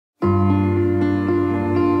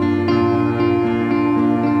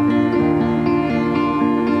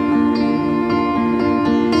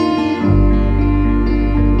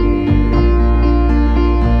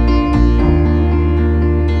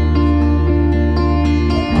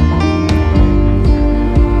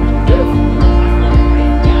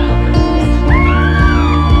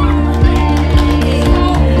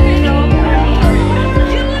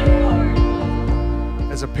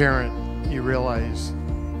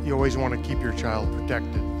you always want to keep your child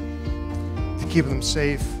protected, to keep them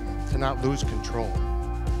safe, to not lose control.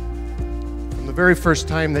 From the very first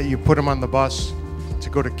time that you put them on the bus to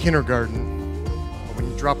go to kindergarten, or when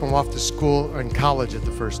you drop them off to school or in college at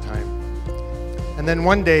the first time. And then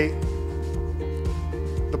one day,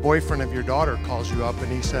 the boyfriend of your daughter calls you up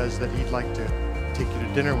and he says that he'd like to take you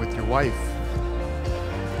to dinner with your wife.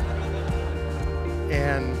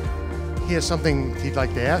 And he has something he'd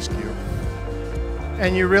like to ask you.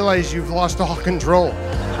 And you realize you've lost all control.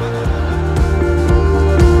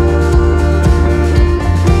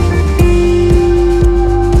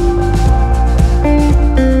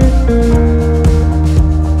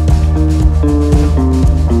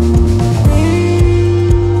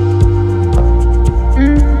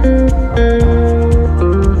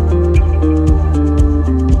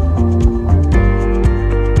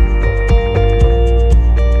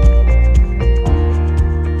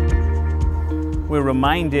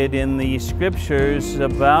 Reminded in the scriptures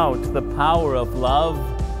about the power of love,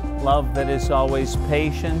 love that is always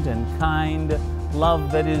patient and kind,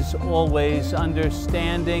 love that is always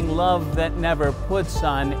understanding, love that never puts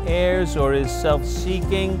on airs or is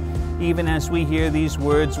self-seeking. Even as we hear these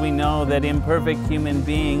words, we know that imperfect human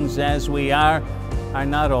beings as we are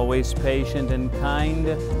not always patient and kind,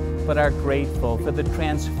 but are grateful for the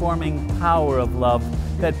transforming power of love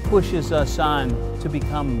that pushes us on to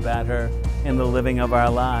become better in the living of our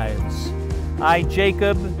lives. I,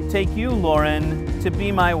 Jacob, take you, Lauren, to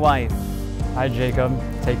be my wife. I, Jacob,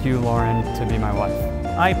 take you, Lauren, to be my wife.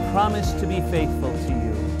 I promise to be faithful to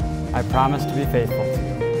you. I promise to be faithful to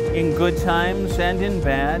you. In good times and in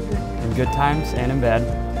bad. In good times and in bad.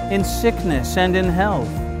 In sickness and in health.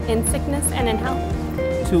 In sickness and in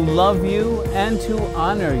health. To love you and to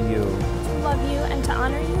honor you. To love you and to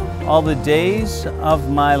honor you. All the days of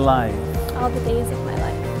my life. All the days of my life.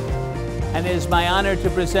 And it is my honor to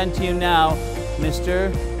present to you now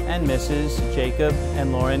Mr. and Mrs. Jacob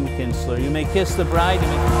and Lauren Kinsler. You may kiss the bride.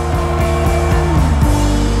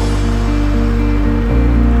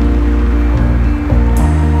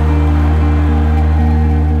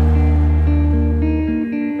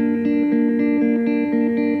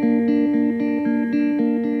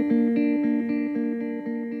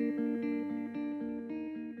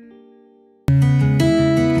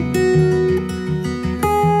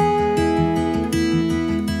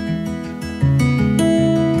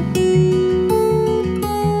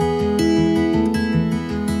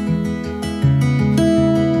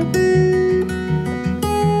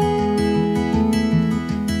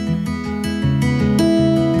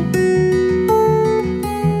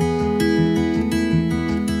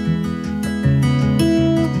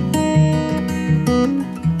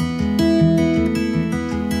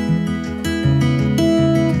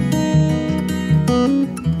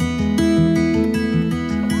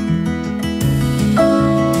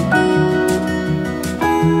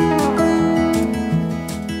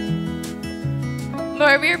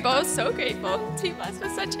 Lord, we are both so grateful to be blessed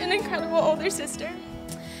with such an incredible older sister.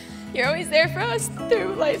 You're always there for us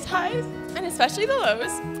through life's highs, and especially the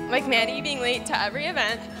lows, like Maddie being late to every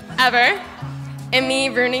event, ever, and me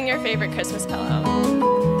ruining your favorite Christmas pillow.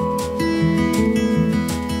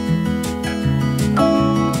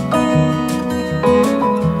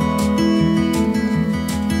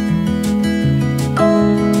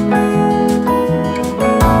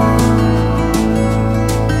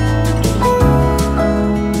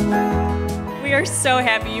 So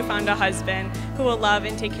happy you found a husband who will love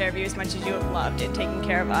and take care of you as much as you have loved and taken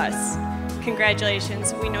care of us.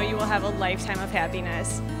 Congratulations. We know you will have a lifetime of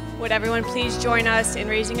happiness. Would everyone please join us in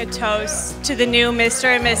raising a toast to the new Mr.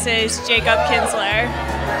 and Mrs. Jacob Kinsler.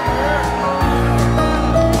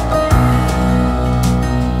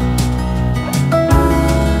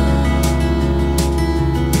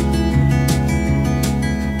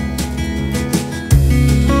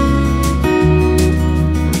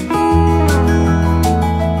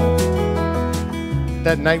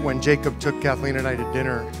 That night when Jacob took Kathleen and I to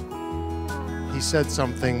dinner, he said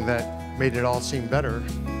something that made it all seem better.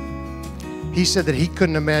 He said that he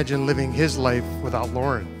couldn't imagine living his life without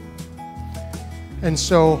Lauren. And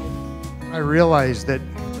so I realized that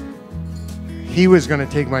he was going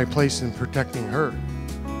to take my place in protecting her.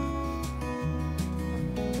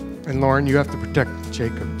 And Lauren, you have to protect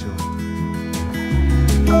Jacob too.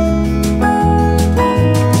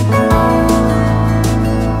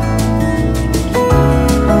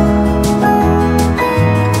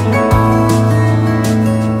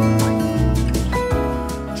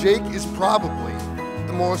 Jake is probably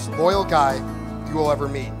the most loyal guy you will ever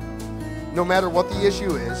meet. No matter what the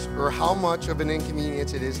issue is or how much of an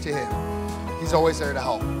inconvenience it is to him, he's always there to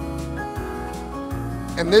help.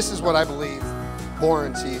 And this is what I believe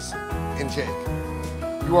Lauren sees in Jake.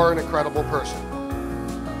 You are an incredible person.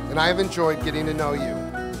 And I have enjoyed getting to know you.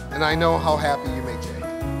 And I know how happy you make Jake.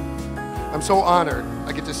 I'm so honored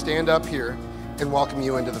I get to stand up here and welcome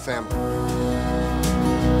you into the family.